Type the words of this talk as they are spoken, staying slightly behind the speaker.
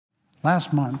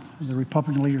Last month, the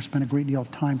Republican leader spent a great deal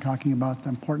of time talking about the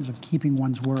importance of keeping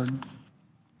one's word.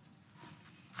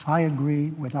 I agree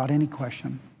without any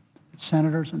question that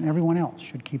senators and everyone else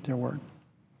should keep their word.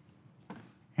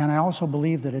 And I also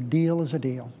believe that a deal is a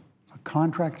deal, a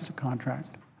contract is a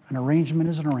contract, an arrangement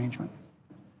is an arrangement,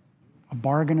 a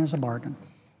bargain is a bargain.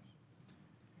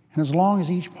 And as long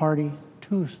as each party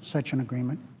to such an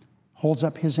agreement holds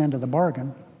up his end of the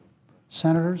bargain,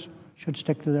 senators should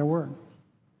stick to their word.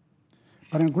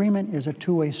 But an agreement is a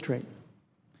two-way street.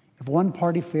 If one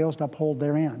party fails to uphold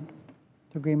their end,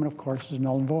 the agreement, of course, is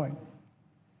null and void.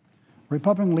 The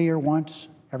Republican leader wants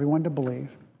everyone to believe,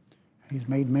 and he's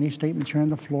made many statements here on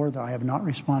the floor that I have not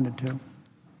responded to,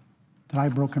 that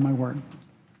I've broken my word.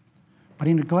 But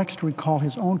he neglects to recall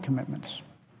his own commitments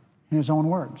in his own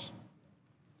words.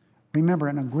 Remember,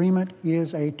 an agreement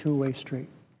is a two-way street.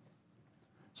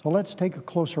 So let's take a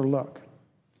closer look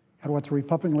at what the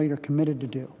Republican leader committed to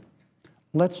do.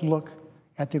 Let's look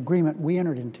at the agreement we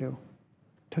entered into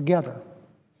together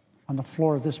on the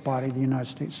floor of this body, the United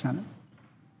States Senate.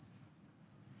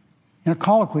 In a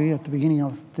colloquy at the beginning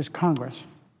of this Congress,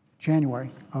 January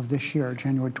of this year,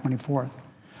 January 24th,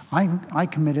 I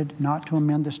committed not to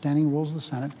amend the standing rules of the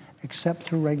Senate except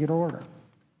through regular order.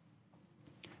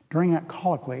 During that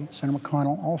colloquy, Senator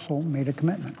McConnell also made a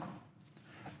commitment.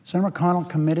 Senator McConnell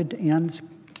committed to end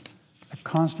a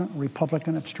constant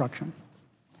Republican obstruction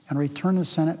and return the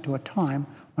Senate to a time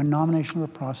when nominations were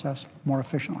processed more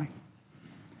efficiently.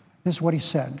 This is what he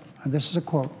said, and this is a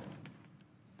quote.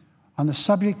 On the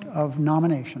subject of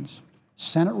nominations,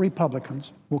 Senate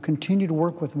Republicans will continue to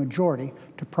work with the majority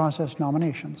to process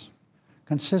nominations,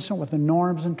 consistent with the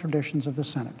norms and traditions of the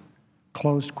Senate,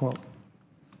 closed quote.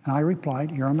 And I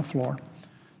replied, here on the floor,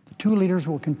 the two leaders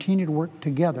will continue to work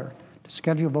together to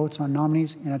schedule votes on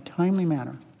nominees in a timely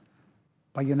manner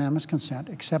by unanimous consent,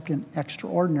 except in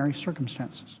extraordinary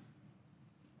circumstances.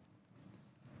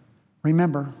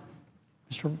 Remember,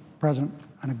 Mr. President,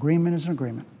 an agreement is an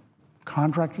agreement. A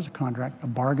contract is a contract. A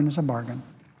bargain is a bargain.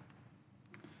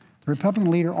 The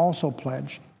Republican leader also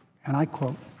pledged, and I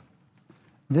quote,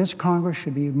 this Congress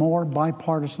should be more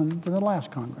bipartisan than the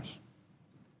last Congress.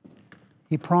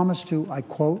 He promised to, I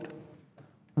quote,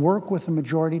 work with the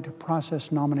majority to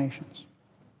process nominations.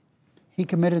 He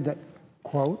committed that,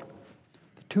 quote,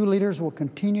 the two leaders will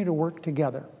continue to work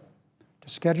together to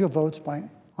schedule votes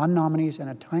on nominees in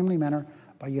a timely manner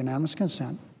by unanimous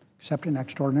consent, except in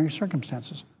extraordinary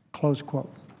circumstances, close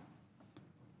quote.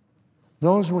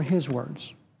 Those were his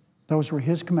words. Those were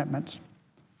his commitments.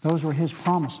 Those were his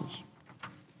promises.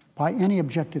 By any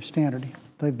objective standard,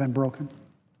 they've been broken.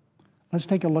 Let's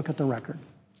take a look at the record,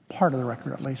 part of the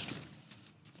record at least.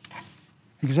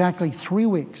 Exactly 3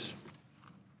 weeks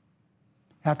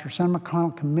after Senator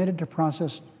McConnell committed to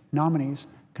process nominees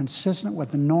consistent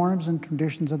with the norms and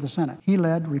traditions of the Senate, he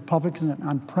led Republicans in an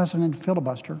unprecedented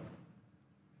filibuster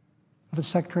of the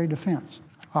Secretary of Defense,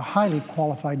 a highly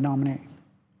qualified nominee,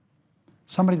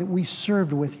 somebody that we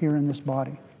served with here in this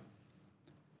body.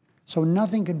 So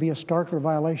nothing could be a starker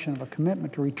violation of a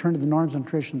commitment to return to the norms and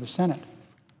traditions of the Senate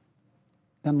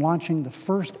than launching the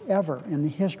first ever in the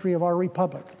history of our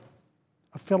republic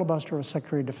a filibuster of a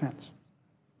Secretary of Defense.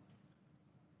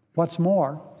 What's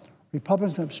more,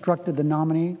 Republicans obstructed the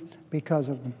nominee because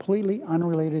of completely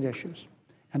unrelated issues,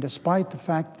 and despite the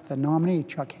fact that the nominee,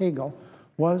 Chuck Hagel,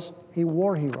 was a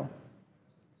war hero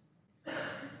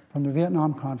from the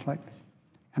Vietnam conflict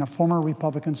and a former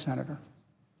Republican senator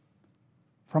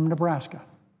from Nebraska.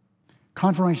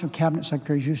 Confirmation of cabinet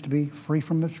secretaries used to be free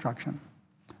from obstruction.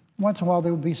 Once in a while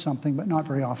there would be something, but not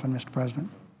very often, Mr. President.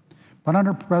 But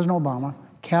under President Obama,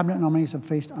 cabinet nominees have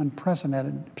faced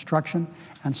unprecedented obstruction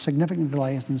and significant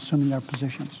delays in assuming their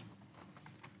positions.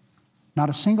 Not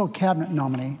a single cabinet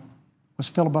nominee was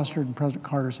filibustered in President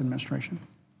Carter's administration.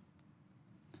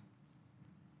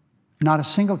 Not a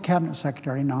single cabinet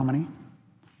secretary nominee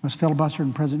was filibustered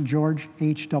in President George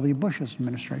H.W. Bush's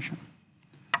administration.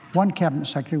 One cabinet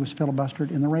secretary was filibustered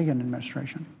in the Reagan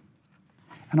administration.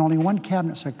 And only one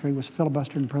cabinet secretary was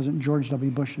filibustered in President George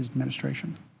W. Bush's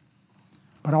administration.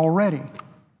 But already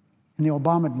in the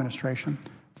Obama administration,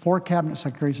 4 cabinet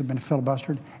secretaries have been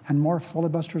filibustered, and more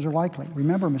filibusters are likely.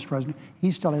 Remember, Mr. President,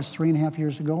 he still has 3.5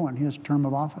 years to go on his term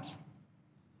of office.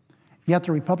 Yet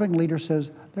the Republican leader says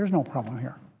there's no problem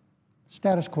here.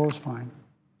 Status quo is fine.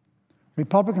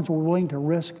 Republicans were willing to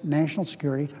risk national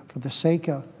security for the sake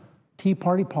of Tea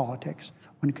Party politics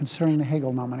when considering the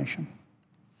Hagel nomination.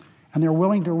 And they're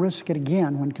willing to risk it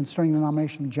again when considering the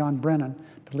nomination of John Brennan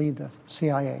to lead the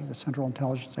CIA, the Central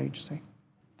Intelligence Agency.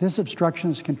 This obstruction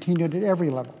has continued at every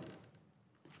level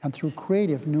and through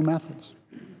creative new methods.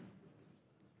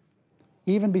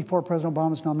 Even before President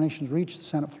Obama's nominations reached the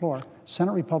Senate floor,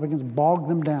 Senate Republicans bogged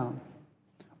them down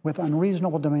with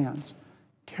unreasonable demands,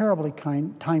 terribly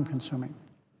time-consuming.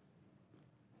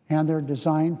 And they're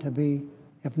designed to be,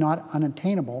 if not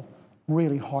unattainable,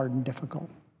 really hard and difficult.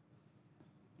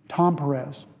 Tom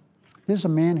Perez. This is a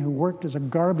man who worked as a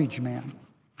garbage man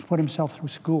to put himself through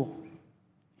school.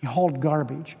 He hauled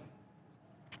garbage.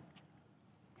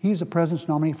 He's the President's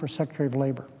nominee for Secretary of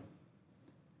Labor.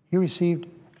 He received,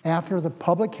 after the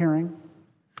public hearing,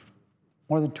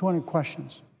 more than 200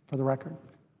 questions, for the record.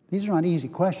 These are not easy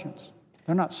questions.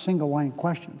 They're not single-line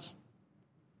questions.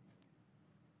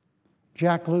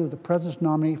 Jack Lew, the President's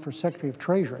nominee for Secretary of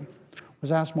Treasury,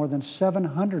 was asked more than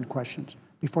 700 questions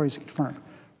before he was confirmed.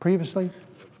 Previously,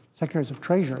 Secretaries of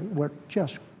Treasury were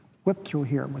just whipped through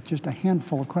here with just a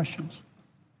handful of questions.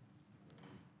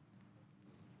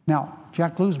 Now,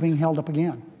 Jack Lew's being held up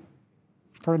again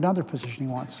for another position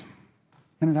he wants,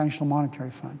 International Monetary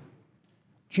Fund.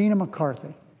 Gina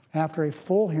McCarthy, after a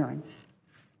full hearing,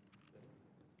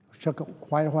 which took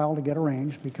quite a while to get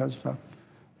arranged because the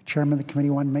chairman of the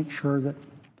committee wanted to make sure that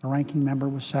the ranking member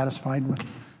was satisfied with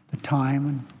the time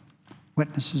and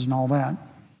witnesses and all that.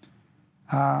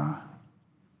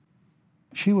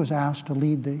 She was asked to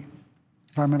lead the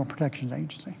Environmental Protection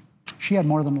Agency. She had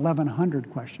more than 1,100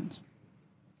 questions.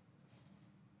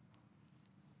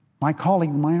 My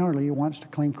colleague, the Minority Leader, wants to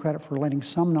claim credit for letting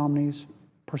some nominees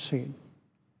proceed.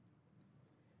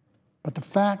 But the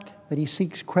fact that he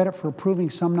seeks credit for approving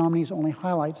some nominees only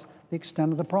highlights the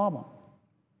extent of the problem.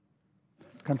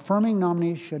 Confirming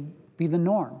nominees should be the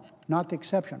norm, not the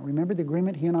exception. Remember the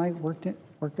agreement he and I worked at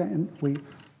and we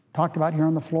talked about here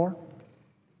on the floor?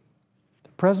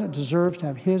 The President deserves to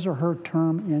have his or her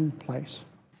term in place.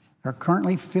 There are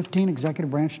currently 15 executive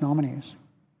branch nominees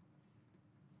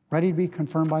ready to be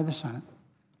confirmed by the Senate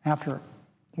after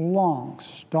long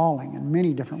stalling in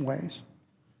many different ways.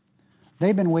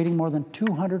 They've been waiting more than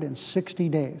 260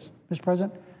 days. Mr.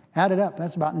 President, add it up,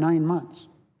 that's about 9 months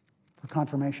for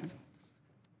confirmation.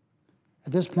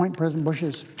 At this point, President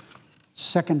Bush's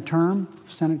second term,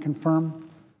 the Senate confirmed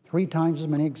 3 times as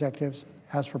many executives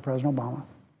as for President Obama.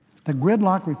 The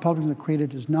gridlock Republicans have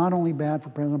created is not only bad for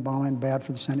President Obama and bad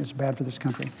for the Senate, it's bad for this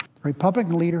country. The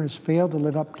Republican leader has failed to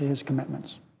live up to his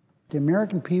commitments. The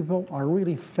American people are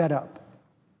really fed up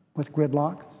with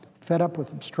gridlock, fed up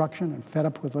with obstruction, and fed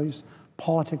up with these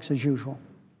politics as usual.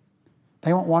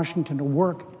 They want Washington to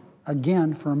work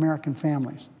again for American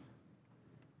families.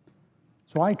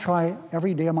 So I try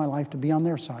every day of my life to be on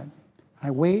their side.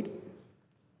 I wait,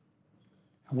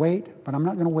 but I'm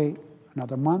not going to wait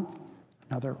another month,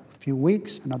 another few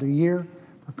weeks, another year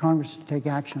for Congress to take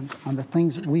action on the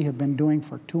things that we have been doing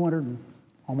for 200 and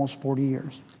almost 40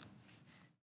 years.